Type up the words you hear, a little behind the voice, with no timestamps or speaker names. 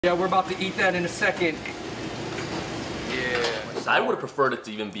Yeah, we're about to eat that in a second. Yeah. I would have preferred it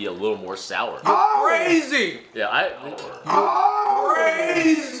to even be a little more sour. You're crazy! Yeah,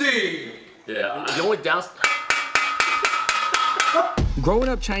 Crazy! Yeah, the only downside. Growing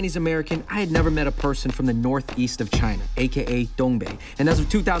up Chinese American, I had never met a person from the northeast of China, aka DongBei. And as of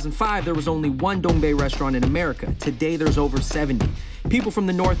 2005, there was only one DongBei restaurant in America. Today, there's over 70. People from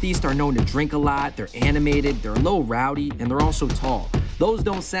the northeast are known to drink a lot, they're animated, they're a little rowdy, and they're also tall. Those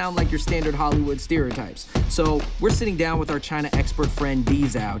don't sound like your standard Hollywood stereotypes. So we're sitting down with our China expert friend Di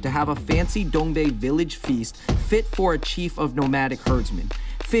Zhao to have a fancy DongBei village feast fit for a chief of nomadic herdsmen.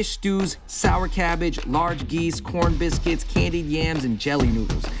 Fish stews, sour cabbage, large geese, corn biscuits, candied yams, and jelly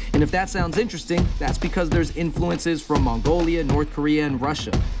noodles. And if that sounds interesting, that's because there's influences from Mongolia, North Korea, and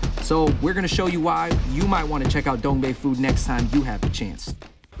Russia. So we're gonna show you why you might want to check out DongBei food next time you have the chance.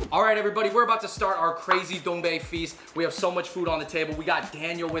 All right, everybody, we're about to start our crazy DongBei feast. We have so much food on the table. We got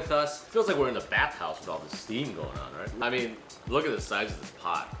Daniel with us. Feels like we're in a bathhouse with all this steam going on, right? I mean, look at the size of this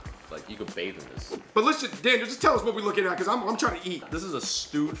pot. Like, you could bathe in this. But listen, Daniel, just tell us what we're looking at, because I'm trying to eat. This is a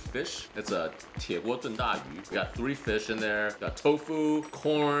stewed fish. It's a 铁锅炖大鱼. We got 3 fish in there. Got tofu,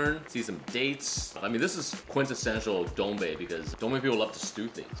 corn, see some dates. I mean, this is quintessential DongBei because DongBei people love to stew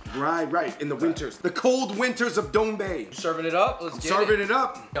things. Right, in the winters. The cold winters of DongBei. Serving it up? Let's get Serving it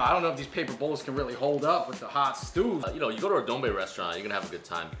up. Yo, I don't know if these paper bowls can really hold up with the hot stews. You know, you go to a DongBei restaurant, you're gonna have a good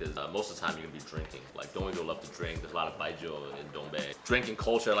time because most of the time you're gonna be drinking. Like, DongBei people love to drink. There's a lot of baijiu in DongBei. Drinking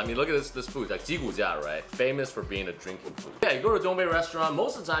culture. I mean, look at this food. Like, jigujia, right? Famous for being a drinking food. Yeah, you go to a DongBei restaurant,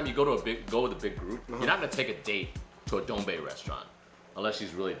 most of the time you go with a big group. You're not gonna take a date to a DongBei restaurant unless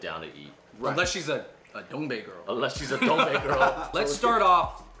she's really down to eat. Right. Unless she's a DongBei girl. Unless she's a DongBei girl. Let's start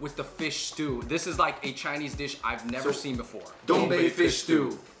off with the fish stew. This is like a Chinese dish I've never seen before. DongBei fish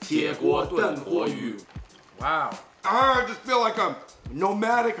stew. 铁锅炖火鱼. Wow. I just feel like a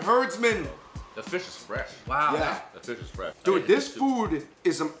nomadic herdsman. The fish is fresh. Wow. Yeah. The fish is fresh. Dude, this food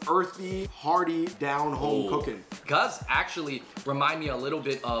is some earthy, hearty, down-home cooking. Does actually remind me a little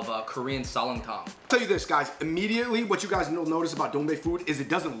bit of Korean salangtang. I'll tell you this, guys. Immediately, what you guys will notice about DongBei food is it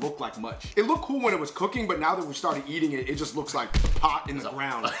doesn't look like much. It looked cool when it was cooking, but now that we started eating it, it just looks like a pot in the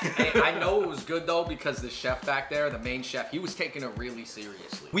ground. Hey, I know it was good though because the chef back there, the main chef, he was taking it really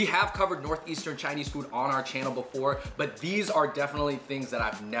seriously. We have covered Northeastern Chinese food on our channel before, but these are definitely things that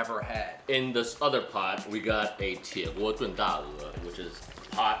I've never had. In this other pot, we got a 铁锅炖大鹅, which is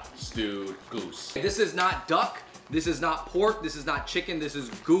pot stewed goose. This is not duck, this is not pork, this is not chicken, this is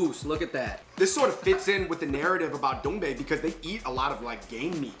goose. Look at that. This sort of fits in with the narrative about DongBei because they eat a lot of like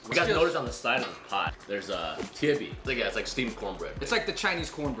game meat. You guys notice on the side of this pot, there's a tiebi. It's like steamed cornbread. It's like the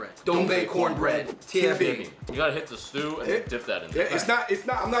Chinese cornbread. DongBei cornbread, tiebi. You gotta hit the stew and then dip that in there. It's not,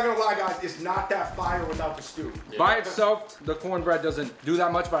 I'm not gonna lie, guys, it's not that fire without the stew. Yeah. By itself, the cornbread doesn't do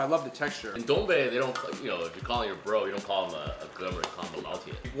that much, but I love the texture. In DongBei, they don't, you know, if you're calling your bro, you don't call him a gummer, you call him a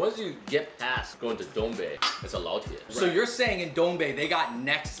laotie. Once you get past going to DongBei, it's a laotie. So you're saying in DongBei, they got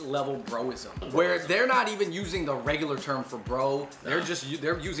next level broism, where they're not even using the regular term for bro, they're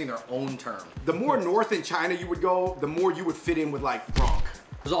using their own term. The more north in China you would go, the more you would fit in with like Bronx.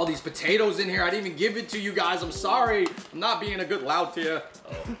 There's all these potatoes in here. I didn't even give it to you guys. I'm sorry. I'm not being a good laotie.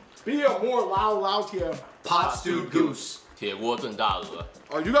 Be a more loud here. Pot stewed goose. 铁锅炖大鹅.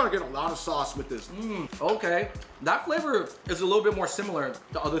 Oh, you gotta get a lot of sauce with this. Okay. That flavor is a little bit more similar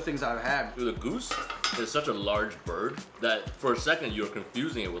to other things I've had. Dude, the goose is such a large bird that for a second you're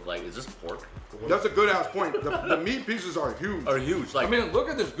confusing it with like, is this pork? That's a good ass point. The meat pieces are huge. Are huge. Like, I mean, look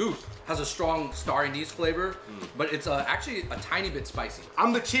at this goose. Has a strong star anise flavor, but it's actually a tiny bit spicy.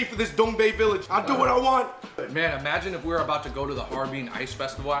 I'm the chief of this DongBei village. I do what I want. Man, imagine if we were about to go to the Harbin Ice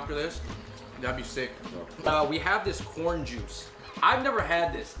Festival after this. That'd be sick. We have this corn juice. I've never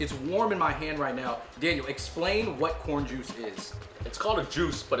had this. It's warm in my hand right now. Daniel, explain what corn juice is. it's called a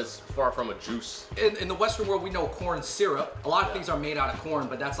juice, but it's far from a juice. In the Western world, we know corn syrup. A lot of things are made out of corn,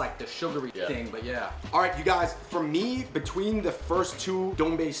 but that's like the sugary thing, but yeah. All right, you guys, for me, between the first two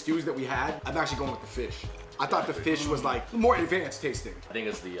DongBei stews that we had, I'm actually going with the fish. I thought the fish was like more advanced tasting. I think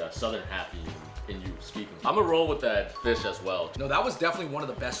it's the southern half in you speaking. I'm gonna roll with that fish as well. No, that was definitely one of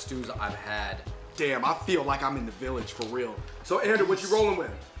the best stews I've had. Damn, I feel like I'm in the village for real. So Andrew, what you rolling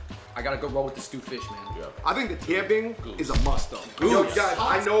with? I gotta go roll with the stewed fish, man. Yeah. I think the tiebing is a must though. Yo, you guys,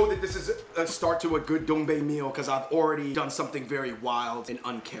 I know that this is a start to a good DongBei meal because I've already done something very wild and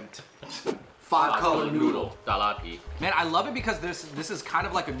unkempt. 5-color noodle. 大拉皮. Man, I love it because this is kind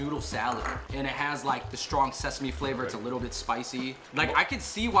of like a noodle salad, and it has like the strong sesame flavor. It's a little bit spicy. Like I can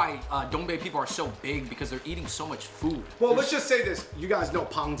see why DongBei people are so big because they're eating so much food. Well, let's just say this. You guys know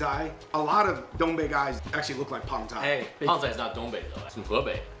Pang Zai. A lot of DongBei guys actually look like Pang Zai. Hey, Pangzai is not DongBei though. It's from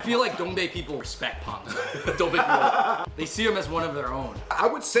Hebei. I feel like DongBei people respect Pang. DongBei people, they see them as one of their own. I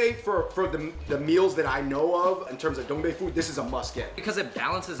would say for the meals that I know of in terms of DongBei food, this is a must get. Because it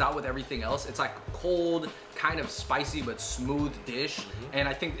balances out with everything else. It's like cold, kind of spicy but smooth dish, and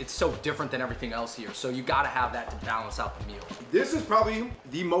I think it's so different than everything else here. So you gotta have that to balance out the meal. This is probably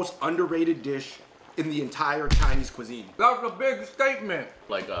the most underrated dish in the entire Chinese cuisine. That's a big statement.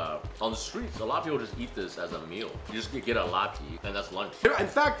 Like on the streets, a lot of people just eat this as a meal. You just get a lapi, and that's lunch. In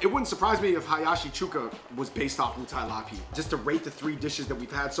fact, it wouldn't surprise me if Hayashi Chuka was based off Wu Tai Lapi. Just to rate the 3 dishes that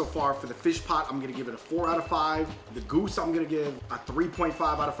we've had so far, for the fish pot, I'm gonna give it a 4 out of 5. The goose, I'm gonna give a 3.5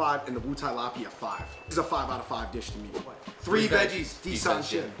 out of 5, and the Wu Tai Lapi a 5. This is a 5 out of 5 dish to me. 3 veggies, Disan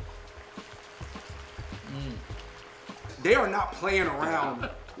Shin. They are not playing around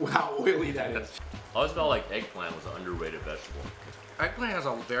with how oily that is. I always felt like eggplant was an underrated vegetable. Eggplant has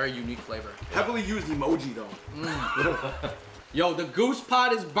a very unique flavor. Heavily used emoji though. Yo, the goose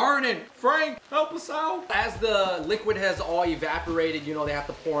pot is burning. Frank, help us out. As the liquid has all evaporated, you know, they have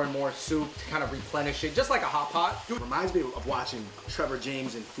to pour in more soup to kind of replenish it, just like a hot pot. Dude, reminds me of watching Trevor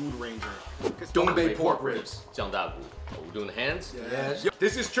James in Food Ranger. DongBei pork ribs. 酱大骨. Are we doing the hands? Yes.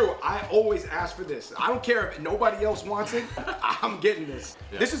 This is true. I always ask for this. I don't care if nobody else wants it. I'm getting this.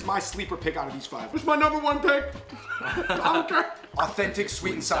 Yeah. This is my sleeper pick out of these 5. This is my #1 pick. I don't care. Authentic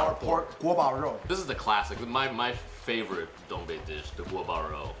sweet and sour pork, guobao rou. This is the classic. My favorite DongBei dish, the guobao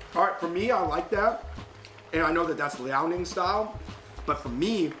rou. All right, for me, I like that. And I know that that's Liaoning style. But for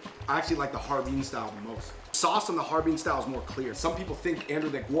me, I actually like the Harbin style the most. Sauce on the Harbin style is more clear. Some people think, Andrew,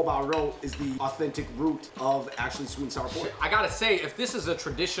 that guobao rou is the authentic root of actually sweet and sour pork. I gotta say, if this is a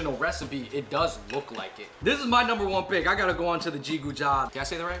traditional recipe, it does look like it. This is my #1 pick. I gotta go on to the jigujia. Did I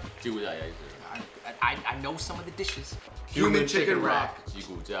say that right? 鸡骨架, yeah, I know some of the dishes. Human chicken rack. 鸡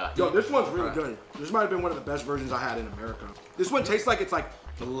骨架. Yo, this one's really good. This might have been one of the best versions I had in America. This one tastes like it's like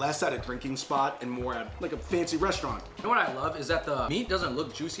less at a drinking spot and more at like a fancy restaurant. You know what I love is that the meat doesn't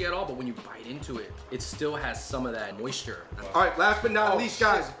look juicy at all, but when you bite into it, it still has some of that moisture. All right, last but not least,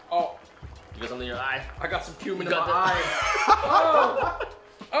 guys. Oh, You got something in your eye? I got some cumin in got my that? eye.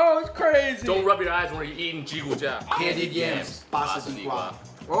 Oh, it's crazy. Don't rub your eyes when you're eating 鸡骨架. Candied yams. Basadikwa.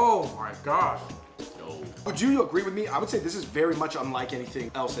 Oh my gosh. Yo. Would you agree with me? I would say this is very much unlike anything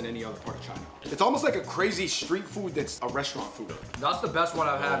else in any other part of China. It's almost like a crazy street food that's a restaurant food. That's the best one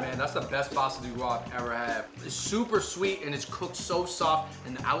I've had, man. That's the best pasta du roi I've ever had. It's super sweet and it's cooked so soft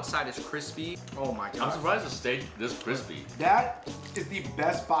and the outside is crispy. Oh my I'm god. surprised it stayed this crispy. That is the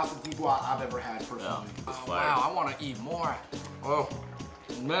best basadikwa I've ever had personally. It's Oh, fire. wow, I want to eat more. Oh,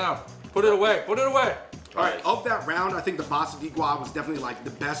 man. Put it away. Put it away. All right, of that round, I think the basadikwa was definitely like the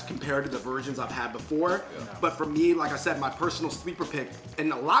best compared to the versions I've had before. Yeah. But for me, like I said, my personal sleeper pick,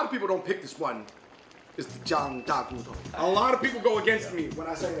 and a lot of people don't pick this one, is the Jiang Da Guto. A lot of people go against me when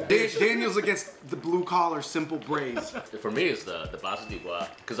I say that. Daniel's against the blue collar simple braise. For me, it's the basadikwa,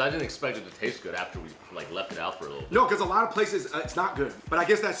 because I didn't expect it to taste good after we like left it out for a little bit. No, because a lot of places it's not good. But I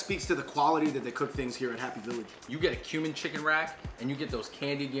guess that speaks to the quality that they cook things here at Happy Village. You get a cumin chicken rack and you get those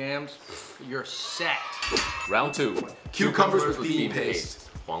candied yams, you're set. Round 2. Cucumbers with bean paste.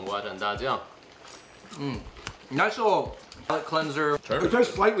 黄瓜蘸大酱. Nice little palate cleanser. It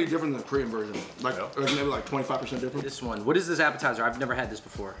tastes slightly different than the Korean version. Like, maybe like 25% different. This one, what is this appetizer? I've never had this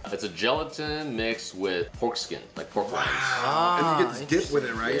before. It's a gelatin mixed with pork skin, like pork rinds. And you get this dip with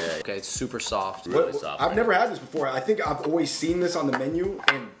it, right? Yeah. Okay, it's super soft. Really soft. I've never had this before. I think I've always seen this on the menu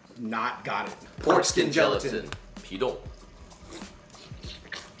and not got it. Pork skin gelatin. 皮冻.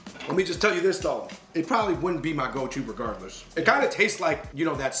 Let me just tell you this though, it probably wouldn't be my go-to regardless. It kind of tastes like, you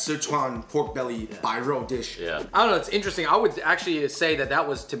know, that Sichuan pork belly bairo dish. Yeah. I don't know, it's interesting. I would actually say that that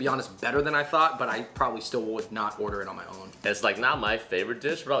was, to be honest, better than I thought, but I probably still would not order it on my own. It's like not my favorite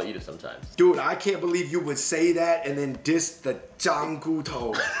dish, but I'll eat it sometimes. Dude, I can't believe you would say that and then diss the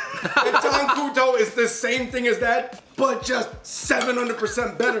Zhangguto. The Zhangguto is the same thing as that, but just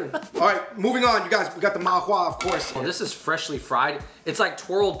 700% better. All right, moving on, you guys. We got the mahua, of course. Oh, this is freshly fried. It's like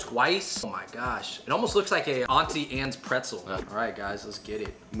twirled twice. Oh my gosh. It almost looks like a Auntie Anne's pretzel. All right, guys, let's get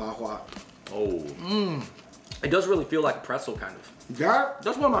it. Mahua. Oh. It does really feel like a pretzel, kind of.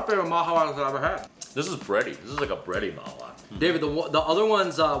 That's one of my favorite mahawas I've ever had. This is bready. This is like a bready mahua. David, the other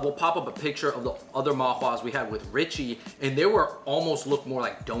ones, we'll pop up a picture of the other mahuas we had with Richie, and they were almost looked more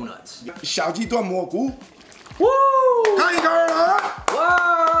like donuts. Xiaoji duan mo gu. Woo!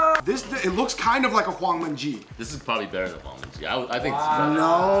 Whoa! It looks kind of like a huangmenji. This is probably better than huangmenji. I think this is better.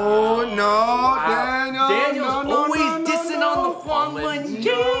 No, Daniel's always dissing on the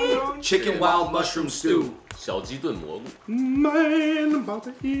huangmenji. Chicken wild mushroom stew. 小鸡炖蘑菇. Man, I'm about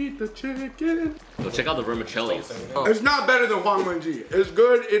to eat the chicken. Go check out the vermicelli. It's not better than huangmenji. It's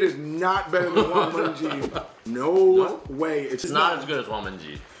good. It is not better than huangmenji. No way. It's not as good as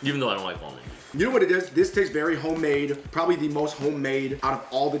huangmenji, even though I don't like huangmenji. You know what it is? This tastes very homemade. Probably the most homemade out of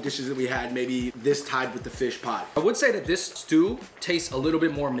all the dishes that we had. Maybe this tied with the fish pot. I would say that this stew tastes a little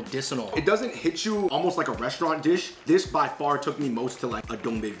bit more medicinal. It doesn't hit you almost like a restaurant dish. This by far took me most to like a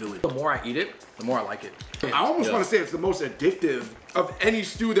DongBei village. The more I eat it, the more I like it. I almost want to say it's the most addictive of any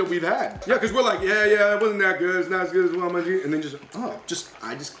stew that we've had. Yeah, because we're like, yeah, it wasn't that good. It's not as good as huangmenji. And then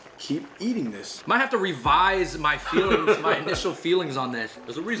I just keep eating this. Might have to revise my feelings, my initial feelings on this.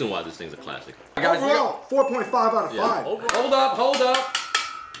 There's a reason why this thing's a classic. Guys, overall, 4.5 out of 5. Hold up.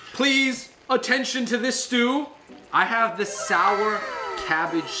 Please, attention to this stew. I have the sour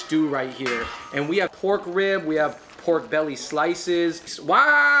cabbage stew right here. And we have pork rib, we have pork belly slices.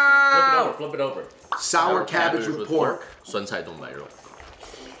 Wow! Flip it over. Sour cabbage with pork. 酸菜冻白肉.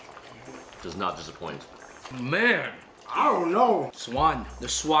 Does not disappoint. Man. I don't know. Swan. The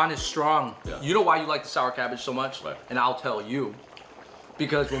swan is strong. Yeah. You know why you like the sour cabbage so much? Right. And I'll tell you.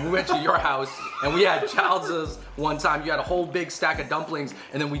 Because when we went to your house and we had chowzas one time, you had a whole big stack of dumplings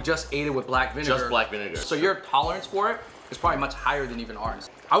and then we just ate it with black vinegar. Just black vinegar. So your tolerance for it is probably much higher than even ours.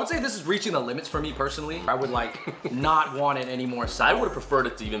 I would say this is reaching the limits for me personally. I would like not want it any more sour. I would have preferred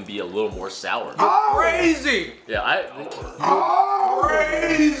it to even be a little more sour. Crazy! Yeah,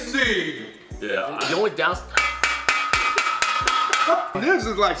 Crazy! Yeah. The only downside. This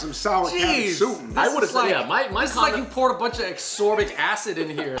is like some sour cabbage soup. I would have said, yeah, my It's like you poured a bunch of ascorbic acid in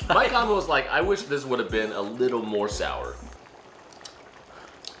here. My comment was like, I wish this would have been a little more sour.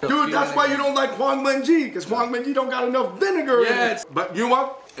 Dude, that's why you don't like huangmenji, because huangmenji don't got enough vinegar in it. But you know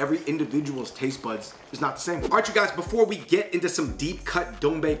what? Every individual's taste buds is not the same. All right, you guys, before we get into some deep cut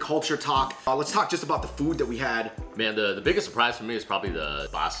DongBei culture talk, let's talk just about the food that we had. Man, the biggest surprise for me is probably the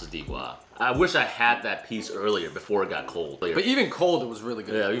basa di gua. I wish I had that piece earlier before it got cold. But even cold, it was really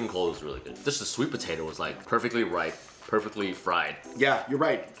good. Yeah, even cold it was really good. Just the sweet potato was like perfectly ripe, perfectly fried. Yeah, you're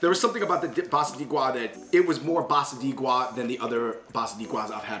right. There was something about the basa di gua that it was more basa di gua than the other basa di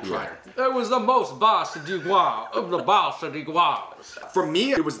guas I've had prior. It was the most basa di gua of the basa di guas. For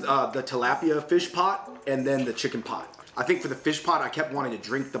me, it was the tilapia fish pot and then the chicken pot. I think for the fish pot, I kept wanting to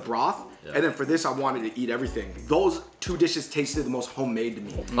drink the broth. Yeah. And then for this, I wanted to eat everything. Those two dishes tasted the most homemade to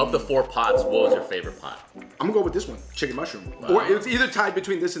me. Of the 4 pots, what was your favorite pot? I'm gonna go with this one, chicken mushroom. Wow. Or it's either tied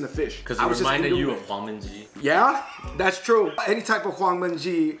between this and the fish. Because it reminded you of huangmenji. Yeah, that's true. Any type of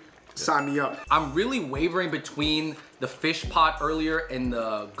huangmenji, sign me up. I'm really wavering between the fish pot earlier and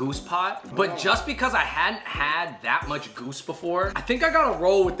the goose pot. But just because I hadn't had that much goose before, I think I gotta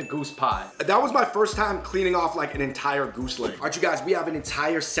roll with the goose pot. That was my first time cleaning off like an entire goose leg. All right, you guys, we have an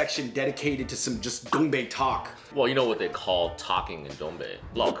entire section dedicated to some just DongBei talk. Well, you know what they call talking in DongBei?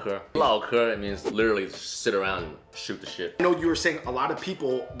 唠嗑. 唠嗑, it means literally just sit around and shoot the shit. I know you were saying a lot of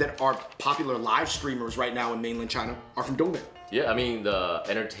people that are popular live streamers right now in mainland China are from DongBei. Yeah, I mean, the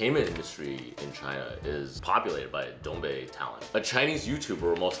entertainment industry in China is populated by DongBei talent. A Chinese YouTuber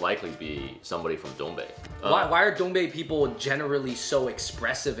will most likely be somebody from DongBei. Why are DongBei people generally so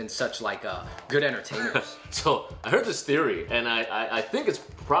expressive and such like good entertainers? So I heard this theory, and I think it's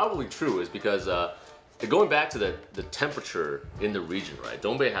probably true, is because going back to the temperature in the region, right?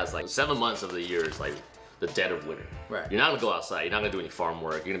 DongBei has like 7 months of the year is like the dead of winter. Right. You're not gonna go outside, you're not gonna do any farm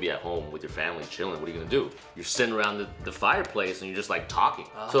work, you're gonna be at home with your family chilling. What are you gonna do? You're sitting around the fireplace and you're just like talking.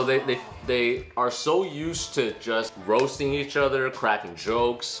 So they are so used to just roasting each other, cracking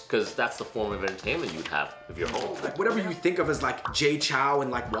jokes, because that's the form of entertainment you'd have if you're home. Like whatever you think of as like Jay Chow and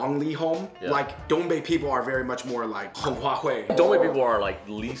like Wang Li home, like DongBei people are very much more like Hong Hua Hui. DongBei people are like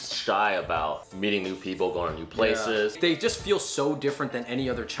least shy about meeting new people, going to new places. They just feel so different than any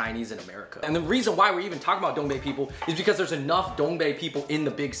other Chinese in America. And the reason why we're even talking about DongBei people is because there's enough DongBei people in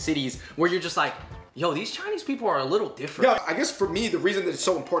the big cities where you're just like, yo, these Chinese people are a little different. Yeah, I guess for me, the reason that it's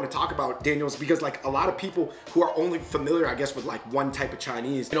so important to talk about, Daniel, is because like a lot of people who are only familiar, I guess, with like one type of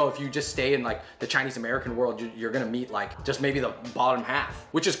Chinese. You know, if you just stay in like the Chinese American world, you're gonna meet like just maybe the bottom half,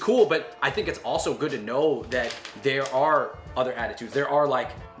 which is cool, but I think it's also good to know that there are other attitudes. There are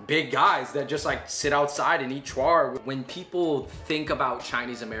like big guys that just like sit outside and eat char. When people think about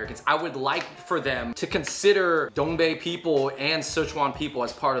Chinese Americans, I would like for them to consider DongBei people and Sichuan people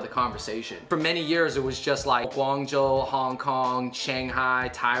as part of the conversation. For many years, it was just like Guangzhou, Hong Kong, Shanghai,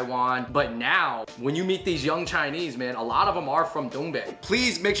 Taiwan. But now, when you meet these young Chinese, man, a lot of them are from DongBei.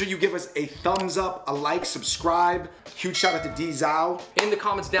 Please make sure you give us a thumbs up, a like, subscribe. Huge shout out to D Zhao. In the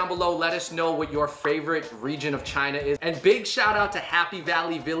comments down below, let us know what your favorite region of China is. And big shout out to Happy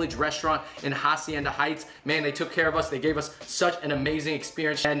Valley Village Restaurant in Hacienda Heights. Man, they took care of us. They gave us such an amazing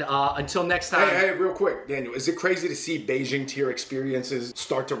experience. And until next time. Hey, real quick, Daniel, is it crazy to see Beijing tier experiences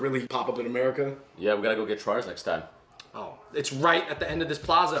start to really pop up in America? Yeah, we gotta go get chars next time. Oh, it's right at the end of this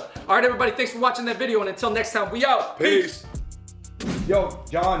plaza. All right, everybody, thanks for watching that video. And until next time, we out. Peace. Yo,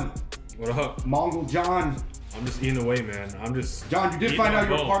 John. What up? Mongol John. I'm just eating away, man. I'm just. John, you did find out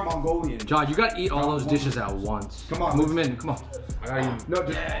you're part Mongolian. John, you gotta eat all those dishes at once. Come on. Move them in, come on. I gotta eat. No,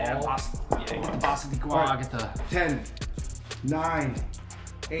 just Yeah, pasta. Yeah, get the pasta di qua, get the... 10, 9,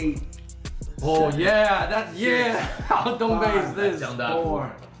 8. Oh, yeah, that's, yeah. How DongBei is this? Down that.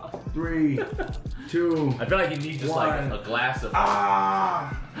 4, 3, 2. I feel like he needs just like One. a glass of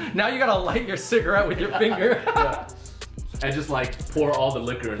Now you gotta light your cigarette with your finger. yeah. And just like pour all the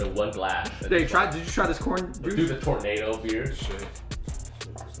liquor into one glass. Did you try this corn juice? Do the tornado beer. Shit.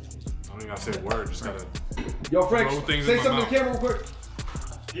 I don't even gotta say a word. Just gotta. Yo, Frank, Throw things say in my something to the mouth. camera real quick.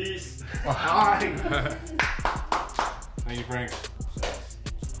 Peace. All right. Thank you, Frank.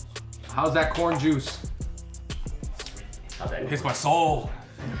 How's that corn juice? Hits my soul.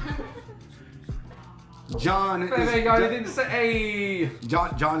 John Hey, is, you got anything to say? Hey.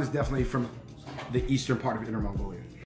 John is definitely from the eastern part of Inner Mongolia.